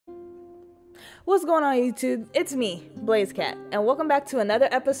What's going on, YouTube? It's me, BlazeCat, and welcome back to another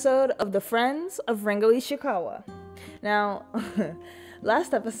episode of the Friends of Ringo Ishikawa. Now,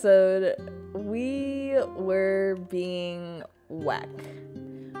 last episode, we were being whack.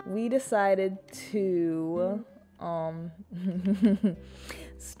 We decided to,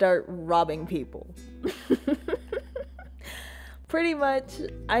 start robbing people. Pretty much,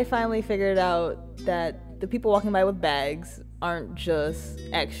 I finally figured out that the people walking by with bags aren't just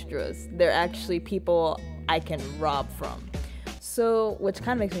extras. They're actually people I can rob from. So, which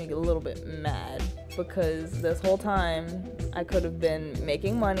kind of makes me a little bit mad because this whole time I could have been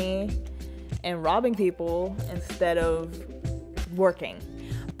making money and robbing people instead of working.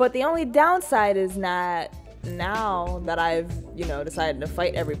 But the only downside is that now that I've, decided to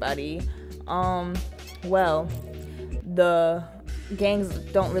fight everybody, well, the gangs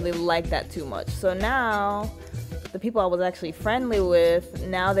don't really like that too much. So now the people I was actually friendly with,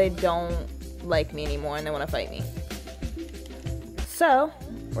 now they don't like me anymore and they want to fight me. So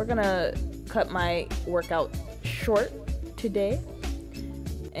we're gonna cut my workout short today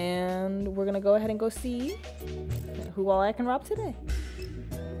and we're gonna go ahead and go see who all I can rob today.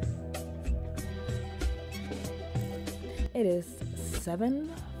 It is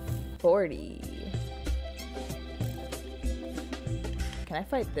 7:40. Can I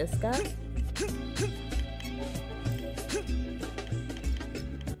fight this guy?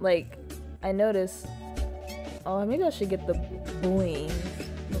 Like, I noticed, oh, maybe I should get the bling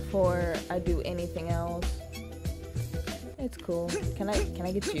before I do anything else. It's cool. Can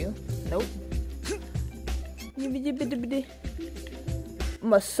I get you? Nope.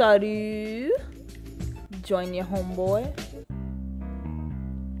 Masaru. Join your homeboy.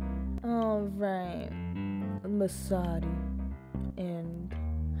 Alright. Masaru. And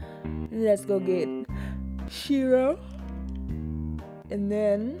let's go get Shiro. And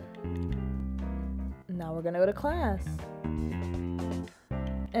then now we're gonna go to class.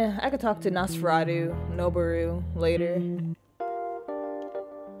 I could talk to Nosferatu, Noboru later.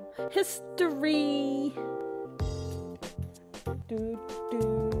 History.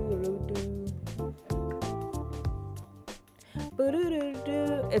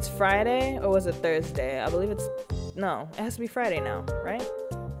 It's Friday, or was it Thursday? I believe it has to be Friday now, right?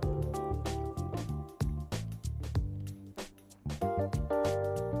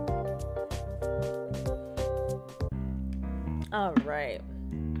 Alright.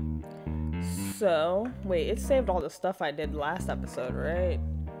 So, wait, it saved all the stuff I did last episode, right?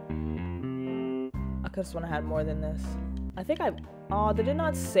 I could've sworn I had more than this. I think did it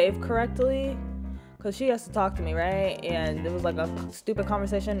not save correctly? Because she has to talk to me, right? And it was like a stupid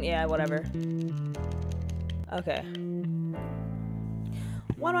conversation. Yeah, whatever. Okay.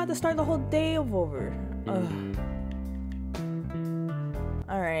 Why do I have to start the whole day over? Ugh.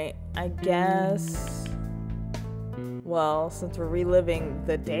 Alright, I guess... Well, since we're reliving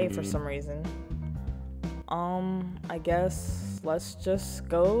the day for some reason, I guess let's just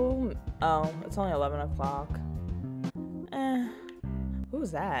go. Oh, it's only 11 o'clock.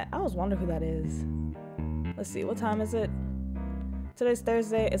 Who's that? I was wondering who that is. Let's see, what time is it? Today's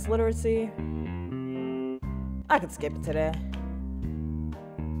Thursday. It's literacy. I could skip it today.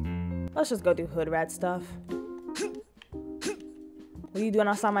 Let's just go do hood rat stuff. What are you doing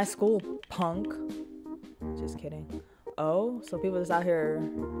outside my school, punk? Just kidding. Oh, so people just out here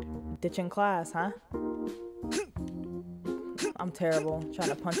ditching class, huh? I'm terrible, trying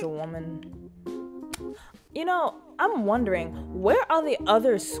to punch a woman. I'm wondering, where are the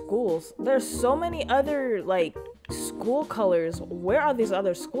other schools? There's so many other, school colors. Where are these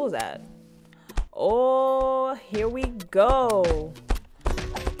other schools at? Oh, here we go.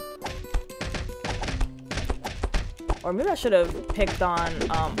 Or maybe I should have picked on,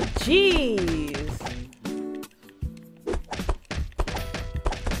 jeez.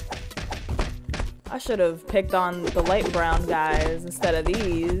 I should have picked on the light brown guys instead of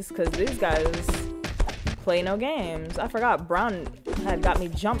these, because these guys play no games. I forgot brown had got me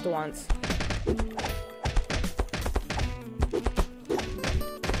jumped once.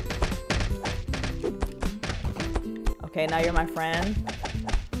 Okay, now you're my friend.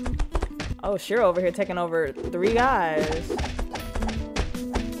 Oh, Shiro over here taking over 3 guys.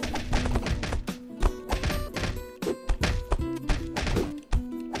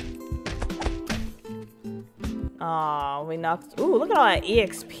 Aw, we knocked... Ooh, look at all that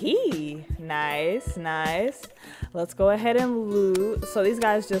EXP. Nice, nice. Let's go ahead and loot. So these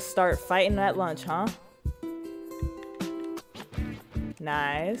guys just start fighting at lunch, huh?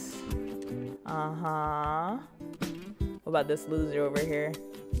 Nice. Uh-huh. What about this loser over here?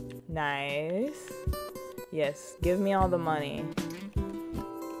 Nice. Yes, give me all the money.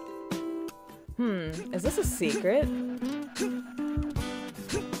 Is this a secret?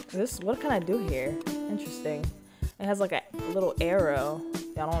 What can I do here? Interesting. It has like a little arrow.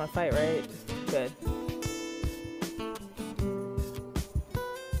 Y'all don't want to fight, right? Good.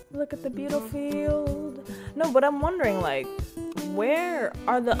 Look at the beautiful field. No, but I'm wondering, like, where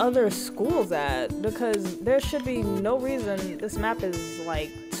are the other schools at? Because there should be no reason this map is,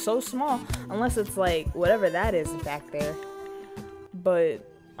 like, so small. Unless it's, like, whatever that is back there. But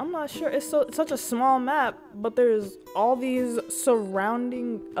I'm not sure. It's such a small map, but there's all these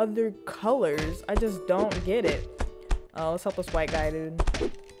surrounding other colors. I just don't get it. Oh, let's help this white guy, dude.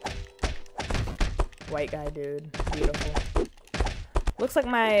 White guy, dude. Beautiful. Looks like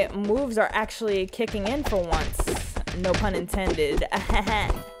my moves are actually kicking in for once. No pun intended.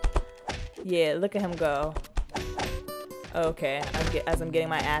 Yeah, look at him go. Okay, as I'm getting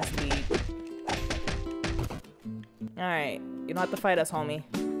my ass beat. Alright, you don't have to fight us, homie.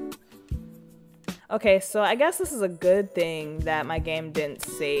 Okay, so I guess this is a good thing that my game didn't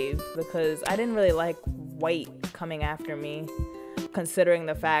save, because I didn't really like White coming after me, considering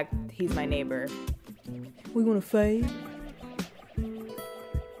the fact he's my neighbor. We gonna fight?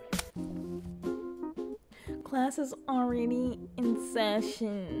 Class is already in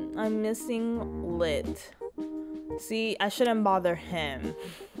session. I'm missing lit. See, I shouldn't bother him.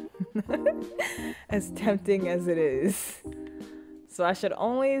 As tempting as it is. So I should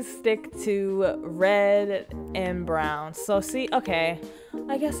only stick to red and brown. So see, okay.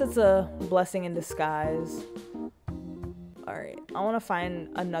 I guess it's a blessing in disguise. Alright, I want to find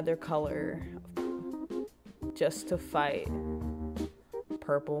another color just to fight.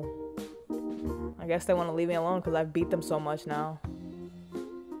 Purple. I guess they want to leave me alone because I've beat them so much now.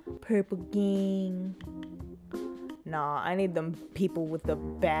 Purple gang. Nah, I need them people with the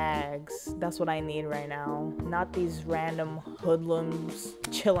bags. That's what I need right now. Not these random hoodlums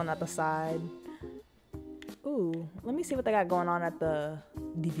chilling at the side. Ooh, let me see what they got going on at the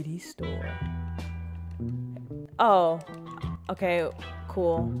DVD store. Oh, okay,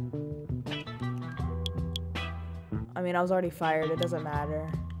 cool. I mean, I was already fired. It doesn't matter.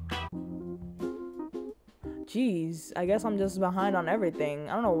 Jeez, I guess I'm just behind on everything.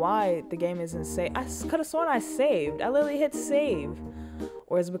 I don't know why the game isn't saved. I could have sworn I saved. I literally hit save.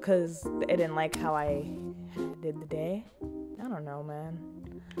 Or is it because it didn't like how I did the day? I don't know, man.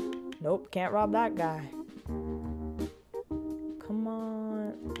 Nope, can't rob that guy. Come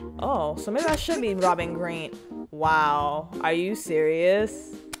on. Oh, so maybe I should be robbing green. Wow, are you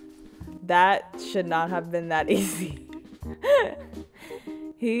serious? That should not have been that easy.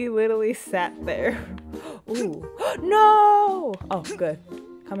 He literally sat there. Ooh. No! Oh, good.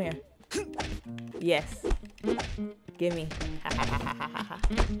 Come here. Yes. Gimme.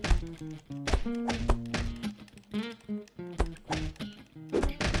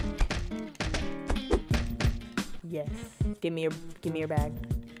 Yes. Give me your bag.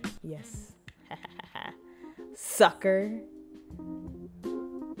 Yes. Sucker.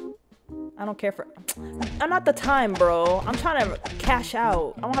 I don't care for... I'm not the time, bro. I'm trying to cash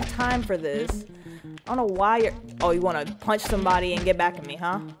out. I don't have time for this. I don't know why you're... Oh, you want to punch somebody and get back at me,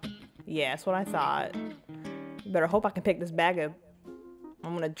 huh? Yeah, that's what I thought. You better hope I can pick this bag up.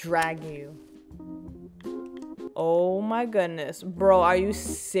 I'm gonna drag you. Oh my goodness. Bro, are you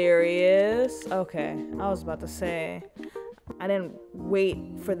serious? Okay, I was about to say. I didn't wait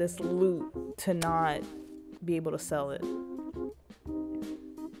for this loot to not be able to sell it.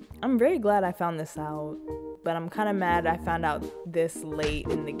 I'm very glad I found this out, but I'm kind of mad I found out this late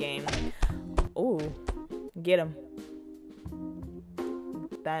in the game. Ooh, get him.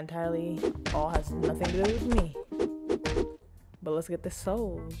 That entirely all has nothing to do with me. But let's get this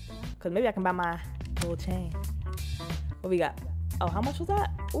sold, because maybe I can buy my little chain. What we got? Oh, how much was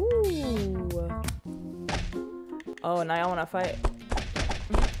that? Ooh. Oh, now y'all want to fight?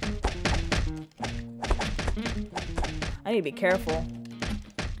 I need to be careful.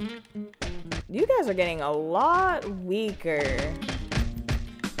 You guys are getting a lot weaker.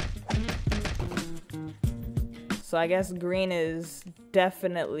 So I guess green is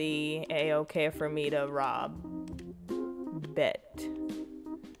definitely a-okay for me to rob. Bet.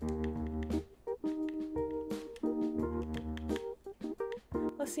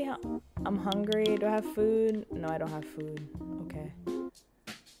 Let's see how... I'm hungry. Do I have food? No, I don't have food. Okay.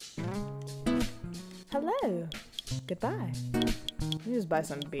 Hello. Goodbye. Let me just buy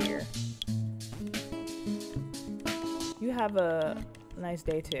some beer. You have a nice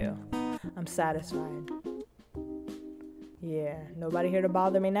day too. I'm satisfied. Yeah, nobody here to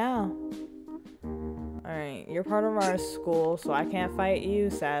bother me now. Alright, you're part of our school, so I can't fight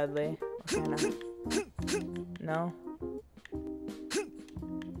you, sadly. Okay, no. No?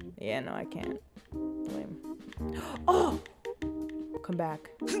 Yeah, no, I can't. Oh! Come back.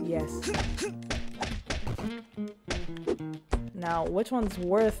 Yes. Now, which one's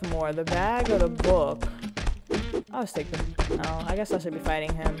worth more, the bag or the book? I'll just take the... No, I guess I should be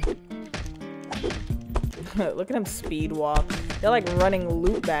fighting him. Look at him speed walk. They're like running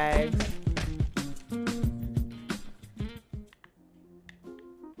loot bags.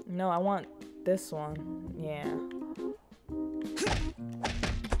 No, I want this one. Yeah.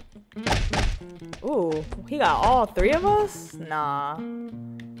 Ooh, he got all three of us? Nah. I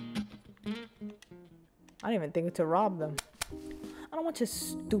didn't even think to rob them. I don't want your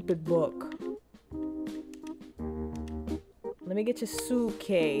stupid book. Let me get your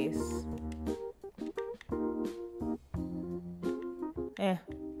suitcase. Eh.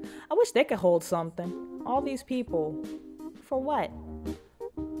 I wish they could hold something. All these people. For what?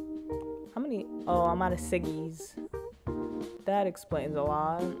 How many? Oh, I'm out of ciggies. That explains a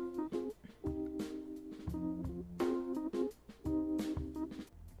lot.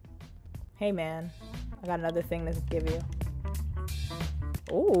 Hey man, I got another thing to give you.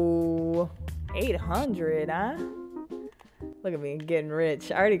 Ooh, 800, huh? Look at me getting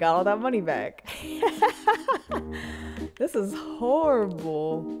rich. I already got all that money back. This is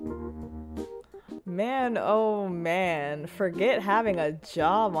horrible. Man, oh man. Forget having a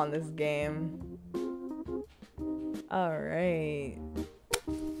job on this game. Alright.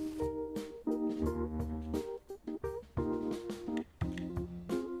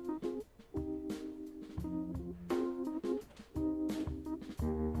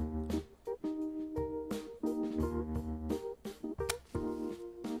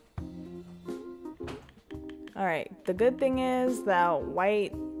 Alright, the good thing is that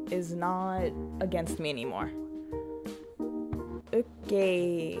white is not against me anymore.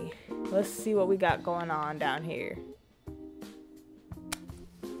 Okay, let's see what we got going on down here.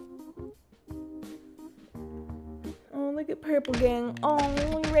 Oh, look at Purple Gang.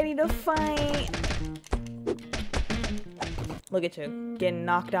 Oh, we ready to fight. Look at you, getting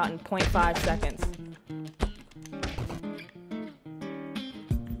knocked out in 0.5 seconds.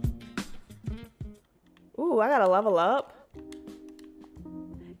 Ooh, I gotta level up.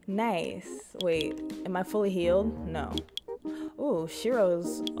 Nice. Wait, am I fully healed? No. Ooh,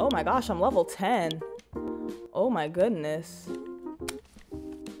 Shiro's... Oh my gosh, I'm level 10. Oh my goodness.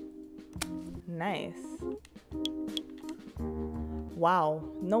 Nice. Wow.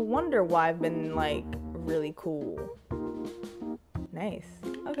 No wonder why I've been, like, really cool. Nice.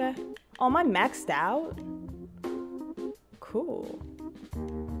 Okay. Oh, am I maxed out? Cool.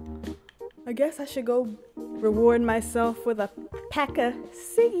 I guess I should go reward myself with a pack of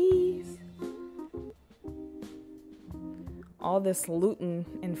ciggies. All this looting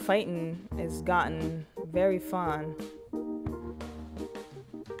and fighting has gotten very fun.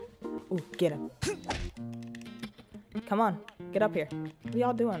 Ooh, get him. Come on, get up here. What are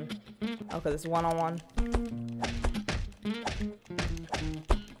y'all doing? Oh, because it's one-on-one.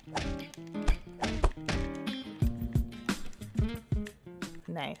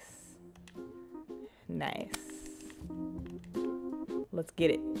 Nice. Nice. Let's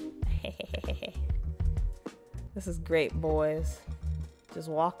get it. This is great, boys. Just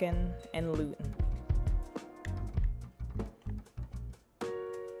walking and looting.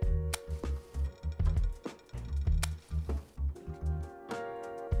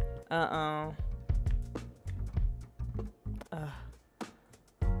 Uh-oh.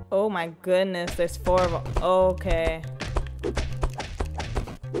 Oh my goodness, there's 4 of them. Okay.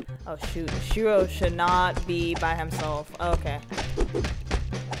 Oh shoot, Shiro should not be by himself. Okay.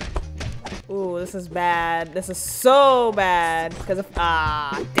 Ooh, this is bad. This is so bad. Because of...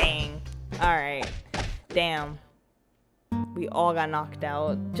 Ah, dang. Alright. Damn. We all got knocked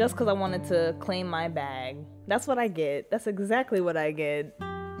out. Just because I wanted to claim my bag. That's what I get. That's exactly what I get.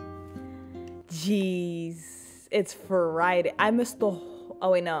 Jeez. It's Friday. I missed the... Oh,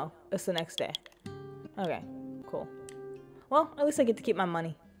 wait, no. It's the next day. Okay. Cool. Well, at least I get to keep my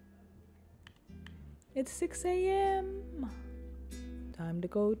money. It's 6 a.m. Time to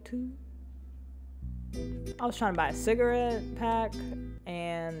go to... I was trying to buy a cigarette pack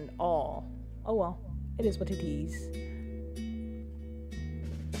and all. Oh well, it is what it is.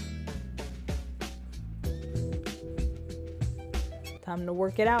 Time to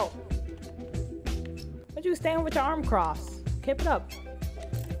work it out. What you standing with your arm crossed? Keep it up.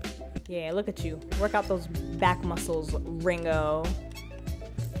 Yeah, look at you. Work out those back muscles, Ringo.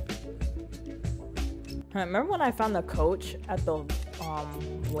 Remember when I found the coach at the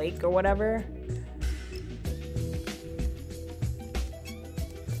lake or whatever?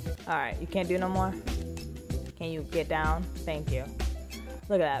 Alright, you can't do no more? Can you get down? Thank you.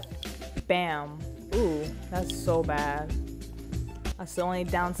 Look at that. Bam. Ooh, that's so bad. That's the only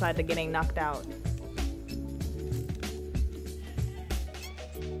downside to getting knocked out.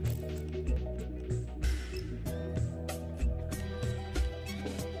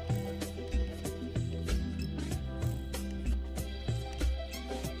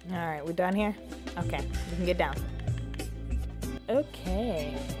 Alright, we done here? Okay, we can get down.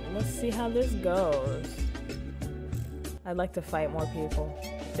 Okay, let's see how this goes. I'd like to fight more people,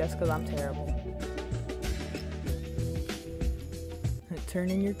 just because I'm terrible. Turn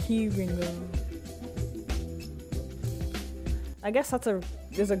in your key, Ringo. I guess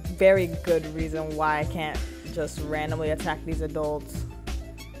there's a very good reason why I can't just randomly attack these adults.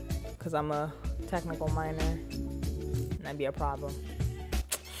 Because I'm a technical minor, and that'd be a problem.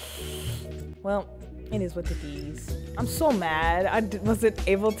 Well, it is what it is. I'm so mad I wasn't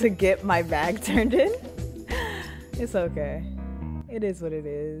able to get my bag turned in. It's okay. It is what it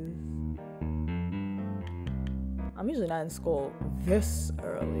is. I'm usually not in school this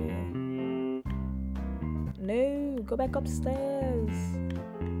early. No, go back upstairs.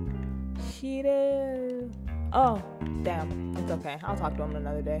 Cheater. Oh, damn. It's okay. I'll talk to him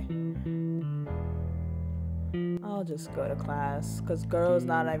another day. I'll just go to class, because girl's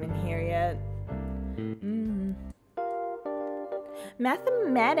not even here yet.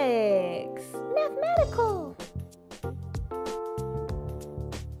 Mathematics. Mathematical.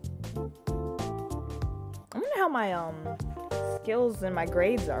 I wonder how my skills and my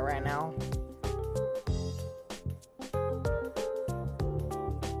grades are right now.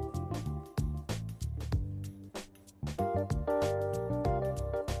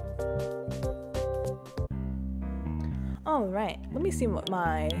 All right, let me see what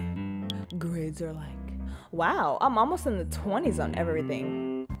my grades are like. Wow, I'm almost in the 20s on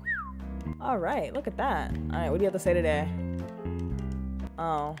everything. All right, look at that. All right, what do you have to say today?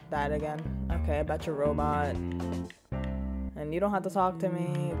 Oh, that again. Okay, about your robot. And you don't have to talk to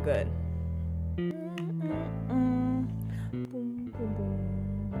me. Good.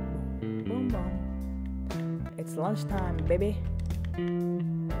 It's lunchtime, baby.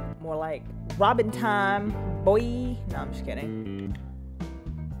 More like Robin time, boy. No, I'm just kidding.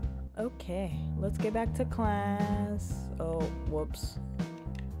 Okay, let's get back to class. Oh, whoops.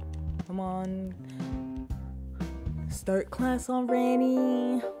 Come on. Start class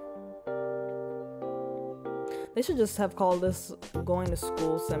already. They should just have called this going to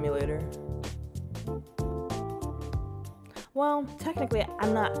school simulator. Well, technically, I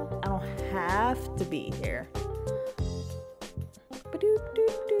don't have to be here.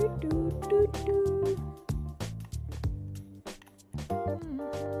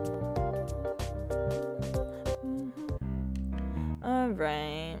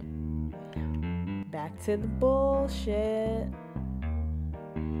 Alright. Back to the bullshit.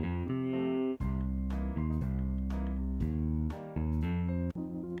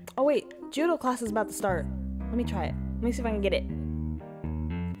 Oh wait, judo class is about to start. Let me try it. Let me see if I can get it.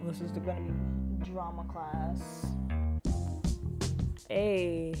 This is gonna be drama class.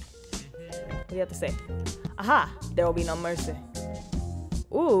 Hey. What do you have to say? Aha! There will be no mercy.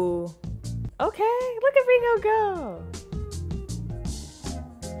 Ooh. Okay, look at Ringo go!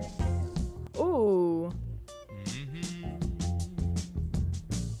 Ooh.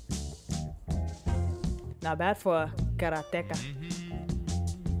 Not bad for a karateka.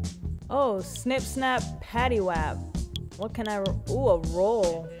 Oh, snip, snap, paddywhap. What can I... Ooh, a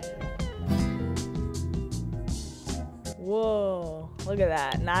roll. Whoa. Look at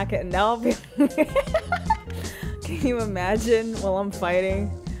that. Now I can... Now I'll be... Can you imagine while I'm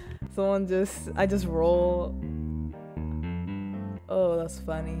fighting? Someone just... I just roll. Oh, that's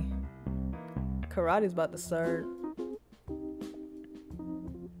funny. Karate's about to start.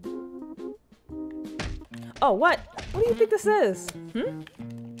 Oh, what? What do you think this is?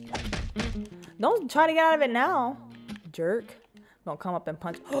 Don't try to get out of it now, jerk. Don't come up and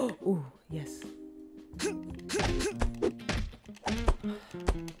punch. Oh, ooh, yes.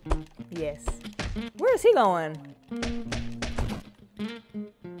 Yes. Where is he going?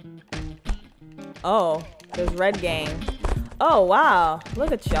 Oh, there's red game. Oh, wow.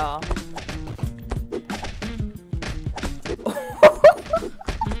 Look at y'all.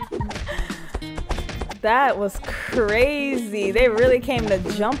 That was crazy. They really came to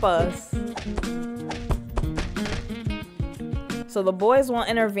jump us. So the boys won't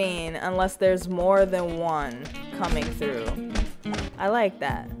intervene unless there's more than one coming through. I like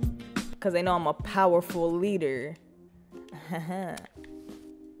that. Because they know I'm a powerful leader.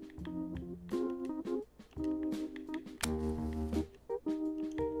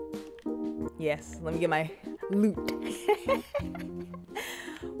 Yes, let me get my loot.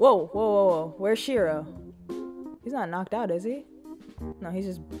 Whoa, whoa, whoa, whoa. Where's Shiro? He's not knocked out, is he? No, he's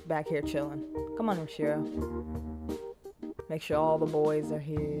just back here chilling. Come on, Shiro. Make sure all the boys are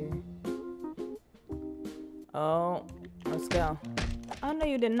here. Oh, let's go. Oh, no,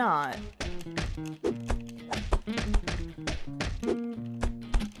 you did not.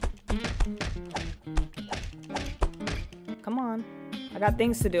 Come on. I got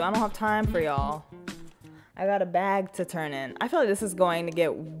things to do. I don't have time for y'all. I got a bag to turn in. I feel like this is going to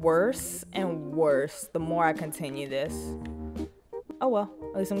get worse and worse the more I continue this. Oh well,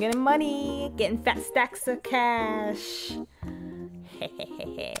 at least I'm getting money. Getting fat stacks of cash.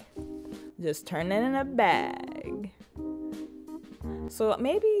 Just turn it in a bag. So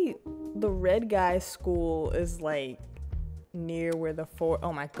maybe the red guy's school is like near where the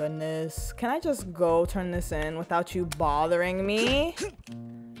oh my goodness. Can I just go turn this in without you bothering me?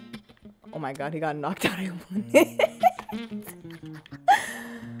 Oh my god, he got knocked out in 1 minute.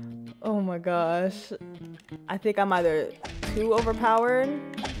 Oh my gosh. I think I'm either too overpowered.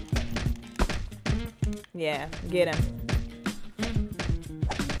 Yeah, get him.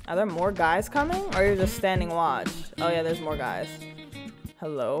 Are there more guys coming? Or you're just standing watch? Oh yeah, there's more guys.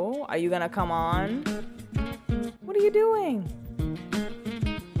 Hello? Are you gonna come on? What are you doing?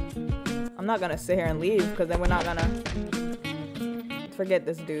 I'm not gonna sit here and leave because then we're not gonna... Forget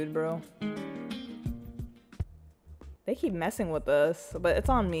this dude, bro. They keep messing with us, but it's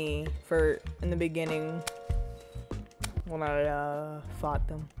on me for in the beginning when I fought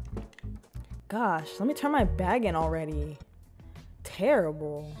them. Gosh, let me turn my bag in already.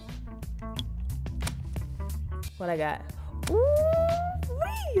 Terrible. What I got?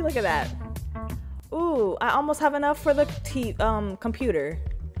 Ooh, look at that. Ooh, I almost have enough for the computer.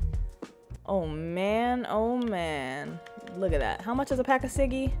 Oh man, oh man. Look at that. How much is a pack of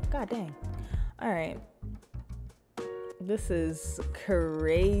ciggy? God dang. All right. This is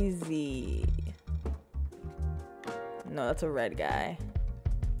crazy. No, that's a red guy.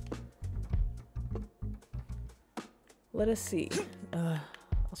 Let us see. I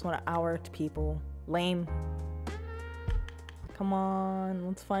just want to hour to people. Lame. Come on.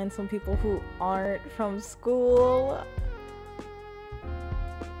 Let's find some people who aren't from school.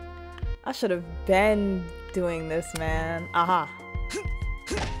 I should have been doing this, man. Aha.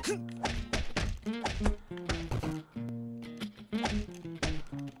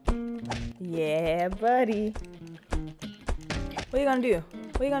 Yeah, buddy. What are you gonna do?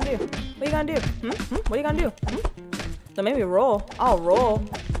 What are you gonna do? What are you gonna do? What are you gonna do? Don't make me roll. I'll roll.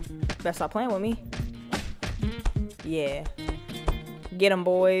 Better stop playing with me. Yeah. Get 'em,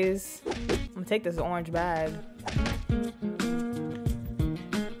 boys. I'm gonna take this orange bag.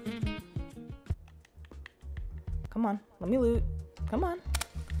 Come on, let me loot. Come on.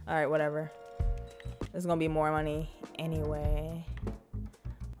 All right, whatever. There's gonna be more money anyway.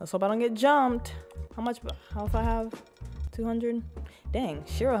 Let's hope I don't get jumped. How much health I have? 200? Dang,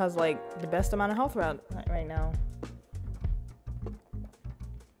 Shiro has like the best amount of health right now.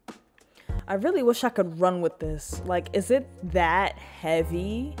 I really wish I could run with this. Like, is it that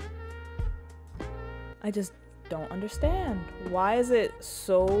heavy? I just don't understand. Why is it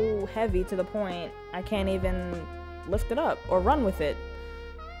so heavy to the point I can't even lift it up or run with it?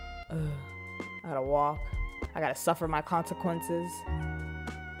 Ugh. I gotta walk. I gotta suffer my consequences.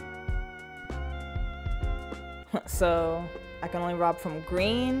 So I can only rob from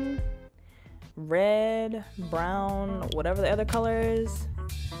green, red, brown, whatever the other color is.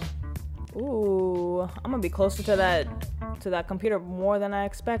 Ooh, I'm gonna be closer to that computer more than I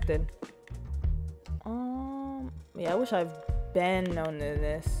expected. Yeah, I wish I've been known to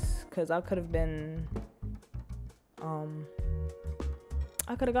this, cause I could have been,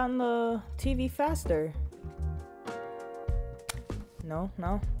 I could have gotten the TV faster. No,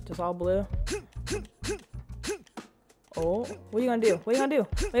 just all blue. Oh, what are you gonna do? What are you gonna do?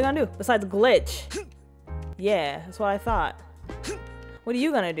 What are you gonna do? Besides glitch. Yeah, that's what I thought. What are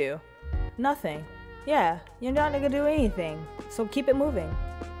you gonna do? Nothing. Yeah, you're not gonna do anything. So keep it moving.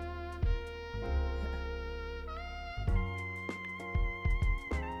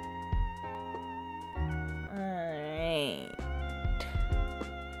 Alright.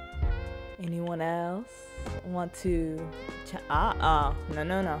 Anyone else want to?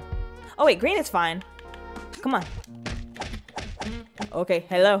 No. Oh wait, green is fine. Come on. Okay,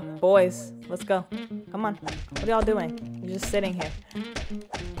 hello, boys. Let's go. Come on. What are y'all doing? You're just sitting here.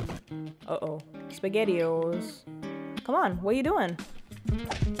 Uh-oh. SpaghettiOs. Come on, what are you doing?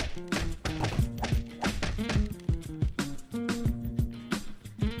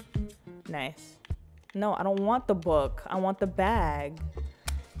 Nice. No, I don't want the book. I want the bag.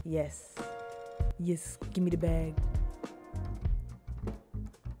 Yes. Yes, give me the bag.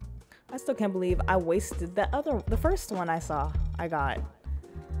 I still can't believe I wasted the first one I got.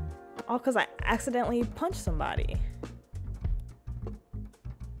 All because I accidentally punched somebody.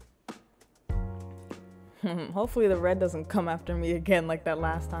 Hopefully the red doesn't come after me again like that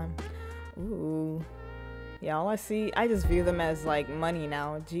last time. Ooh. Yeah, all I see, I just view them as like money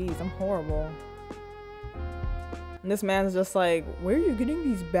now. Jeez, I'm horrible. And this man's just like, where are you getting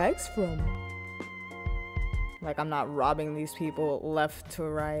these bags from? Like, I'm not robbing these people left to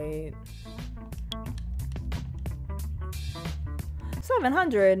right.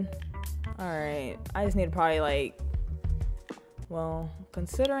 700. Alright, I just need to probably like, well,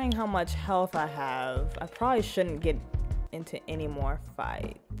 considering how much health I have, I probably shouldn't get into any more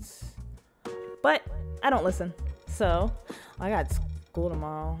fights. But I don't listen. So, I got school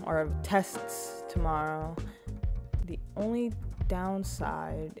tomorrow, or tests tomorrow. The only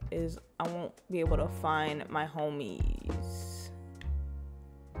downside is I won't be able to find my homies.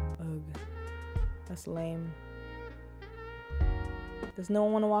 Ugh, that's lame. Does no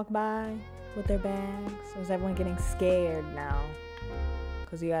one want to walk by with their bags? Or is everyone getting scared now?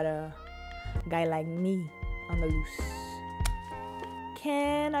 Because you got a guy like me on the loose.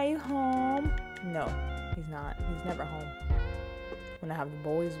 Ken, are you home? No, he's not. He's never home. When I have the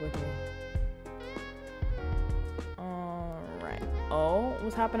boys with me. Alright. Oh,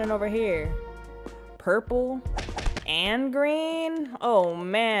 what's happening over here? Purple and green? Oh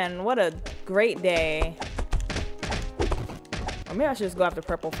man, what a great day. Or maybe I should just go after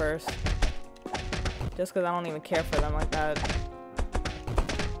purple first. Just because I don't even care for them like that.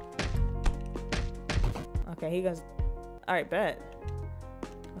 Okay, he goes. Alright, bet.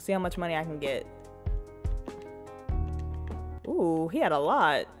 Let's see how much money I can get. Ooh, he had a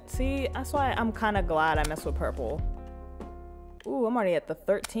lot. See, that's why I'm kind of glad I messed with purple. Ooh, I'm already at the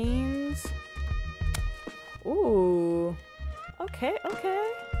 13s. Ooh. Okay,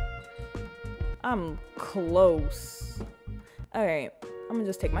 okay. I'm close. Alright, I'm gonna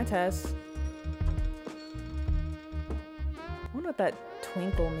just take my test. I wonder what that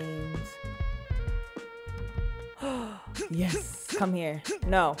twinkle means. Yes, come here.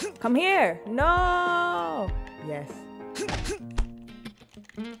 No, come here. No. Yes.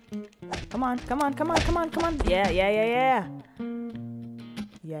 Come on, come on, come on, come on, come on. Yeah, yeah, yeah, yeah.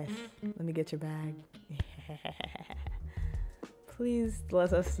 Yes, let me get your bag. Please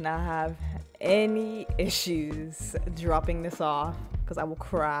let us not have any issues dropping this off, because I will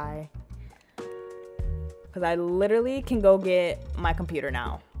cry. Because I literally can go get my computer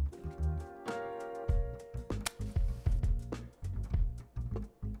now.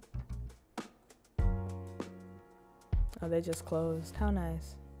 Oh, they just closed. How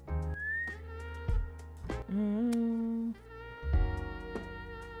nice.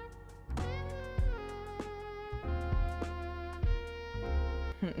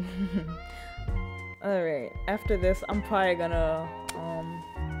 Alright, after this, I'm probably gonna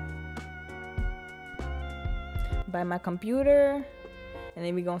buy my computer, and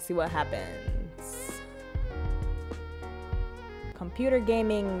then we gonna see what happens. Computer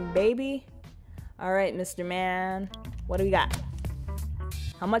gaming, baby. Alright, Mr. Man. What do we got?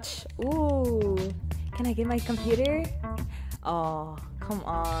 How much? Ooh, can I get my computer? Oh, come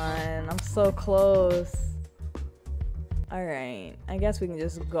on. I'm so close. Alright, I guess we can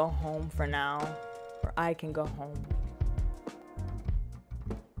just go home for now. Or I can go home.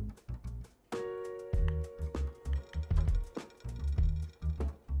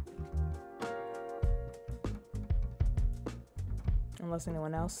 Unless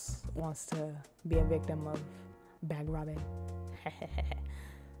anyone else wants to be a victim of bag robbing.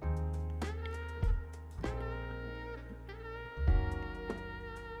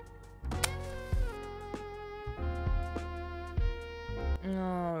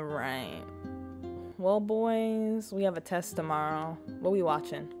 Alright. Well, boys, we have a test tomorrow. What are we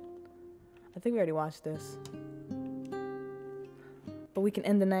watching? I think we already watched this. But we can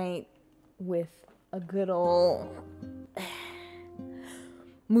end the night with a good old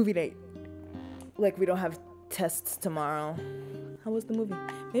movie date. Like we don't have tests tomorrow. How was the movie?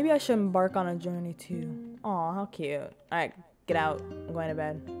 Maybe I should embark on a journey too. Aw, how cute. Alright, get out. I'm going to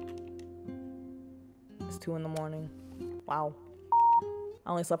bed. It's 2 in the morning. Wow. I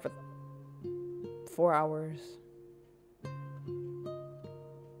only slept for 4 hours.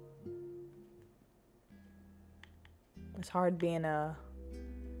 It's hard being a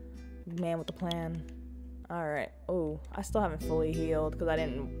man with a plan. Alright. Oh, I still haven't fully healed because I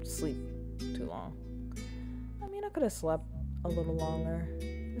didn't sleep too long. I mean, I could have slept a little longer.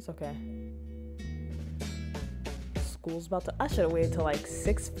 It's okay. School's about to... I should have waited till like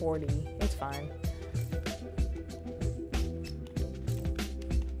 6:40. It's fine.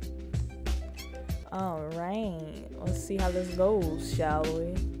 Alright, let's see how this goes, shall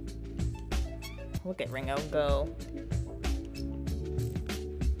we? Look at Ringo go.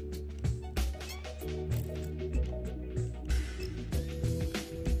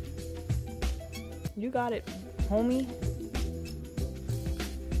 You got it, homie.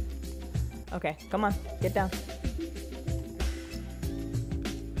 Okay, come on, get down.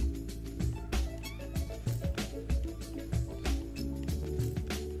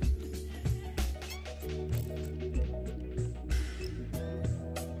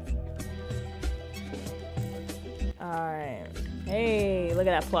 Alright. Hey, look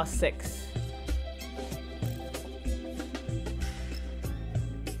at that +6.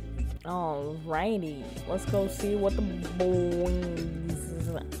 Alrighty. Let's go see what the boys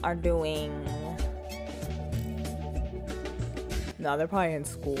are doing. No, they're probably in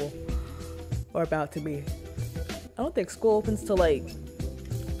school. Or about to be. I don't think school opens till like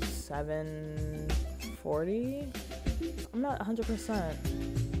 7:40. I'm not 100%.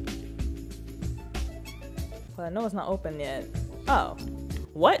 But I know it's not open yet. Oh.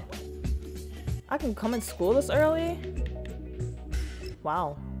 What? I can come in school this early?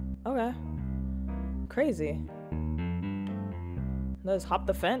 Wow. Okay. Crazy. Let's hop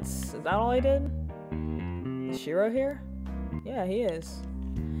the fence? Is that all I did? Is Shiro here? Yeah, he is.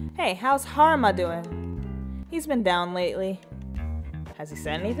 Hey, how's Haruma doing? He's been down lately. Has he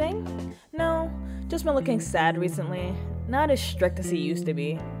said anything? No, just been looking sad recently. Not as strict as he used to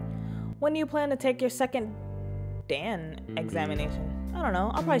be. When do you plan to take your second Dan examination? I don't know.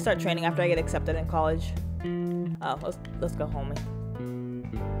 I'll probably start training after I get accepted in college. Oh, let's go, homie.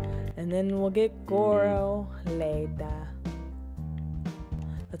 And then we'll get Goro later.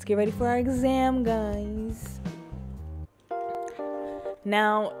 Let's get ready for our exam, guys.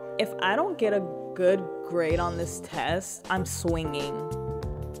 Now, if I don't get a good grade on this test, I'm swinging.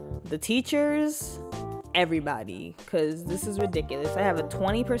 The teachers, everybody, because this is ridiculous. I have a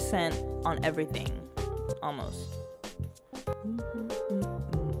 20% on everything, almost.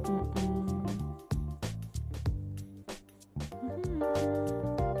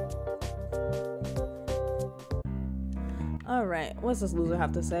 Alright, what's this loser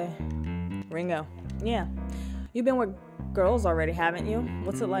have to say? Ringo. Yeah. You've been with girls already, haven't you?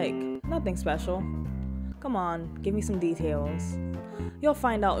 What's it like? Nothing special. Come on, give me some details. You'll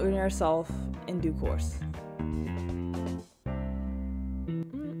find out yourself in due course.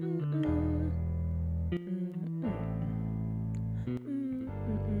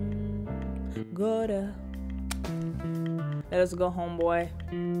 Gotta. Let us go, homeboy.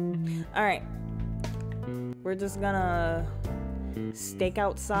 Alright. We're just gonna stake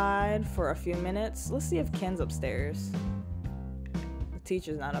outside for a few minutes. Let's see if Ken's upstairs. The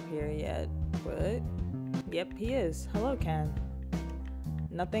teacher's not up here yet, but yep, he is. Hello, Ken.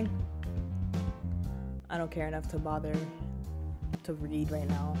 Nothing? I don't care enough to bother to read right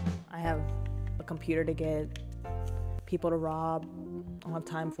now. I have a computer to get, people to rob. I don't have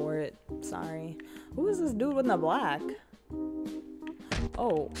time for it. Sorry. Who is this dude with the black?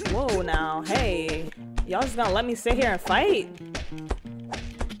 Oh, whoa now. Hey, y'all just gonna let me sit here and fight?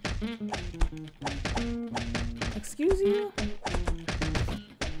 Excuse you?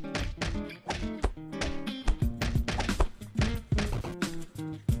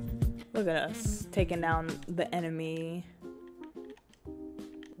 Look at us, taking down the enemy.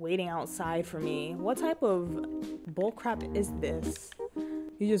 Waiting outside for me. What type of bullcrap is this?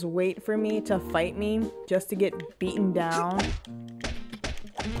 You just wait for me to fight me just to get beaten down?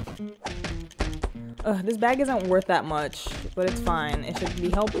 This bag isn't worth that much, but it's fine. It should be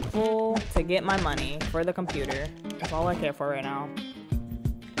helpful to get my money for the computer. That's all I care for right now.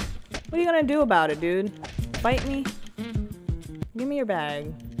 What are you gonna do about it, dude? Fight me? Give me your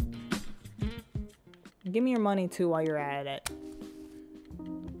bag. Give me your money too while you're at it.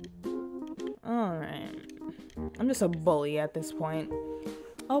 Alright. I'm just a bully at this point.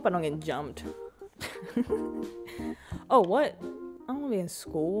 I hope I don't get jumped. Oh, what? I don't want to be in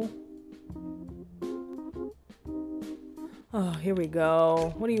school. Oh, here we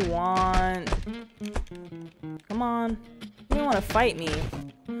go. What do you want? Come on. You don't want to fight me.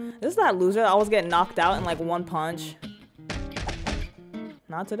 This is that loser that always get knocked out in like one punch.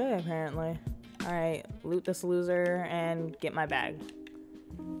 Not today, apparently. Alright, loot this loser and get my bag.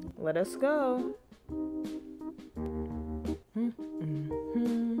 Let us go.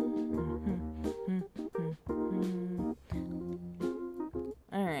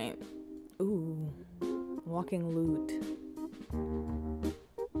 Alright. Ooh. Walking loot.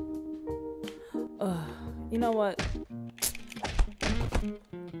 You know what? I'm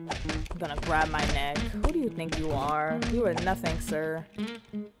gonna grab my neck. Who do you think you are? You are nothing, sir.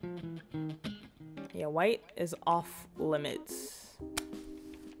 white is off limits.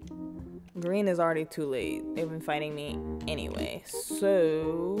 Green is already too late. They've been fighting me anyway.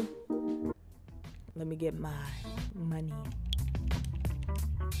 So let me get my money.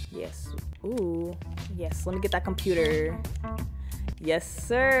 Yes. Ooh. Yes, let me get that computer. Yes,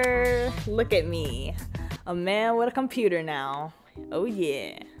 sir. Look at me. A man with a computer now. Oh,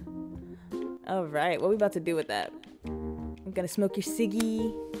 yeah. All right, what are we about to do with that? I'm gonna smoke your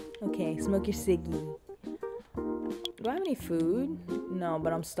ciggy. Okay, smoke your ciggy. Do I have any food? No,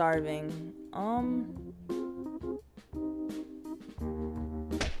 but I'm starving.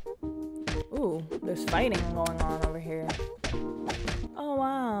 Ooh, there's fighting going on over here. Oh,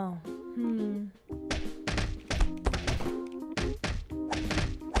 wow.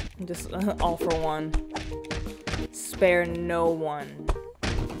 Just all for one. Spare no one.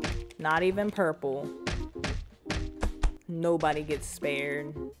 Not even purple. Nobody gets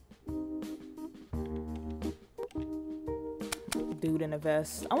spared. Dude in a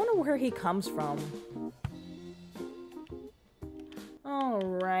vest. I wonder where he comes from.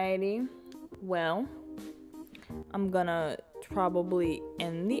 Alrighty. Well, I'm gonna probably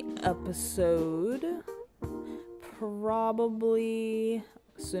end the episode. Probably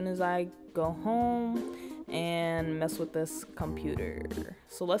as soon as I go home and mess with this computer.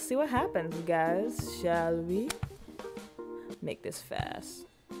 So let's see what happens, guys. Shall we? Make this fast.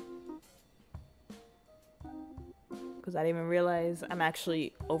 Because I didn't even realize I'm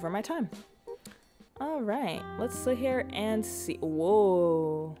actually over my time. Alright, let's sit here and see.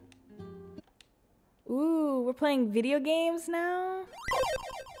 Whoa. Ooh, we're playing video games now?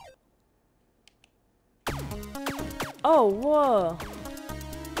 Oh, whoa.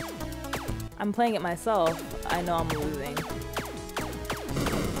 I'm playing it myself. I know I'm losing.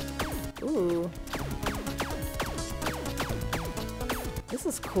 Ooh. This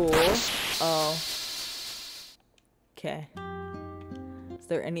is cool. Oh. Okay. Is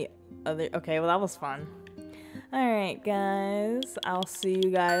there any other? Okay, well, that was fun. Alright, guys. I'll see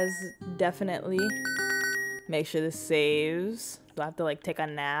you guys definitely. Make sure this saves. Do I have to, like, take a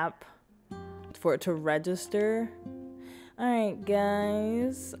nap for it to register? Alright,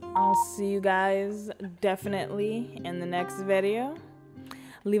 guys. I'll see you guys definitely in the next video.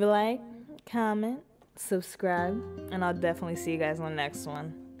 Leave a like, comment, subscribe, and I'll definitely see you guys on the next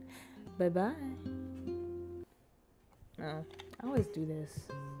one. Bye-bye. Oh, I always do this.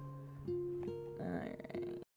 Alright.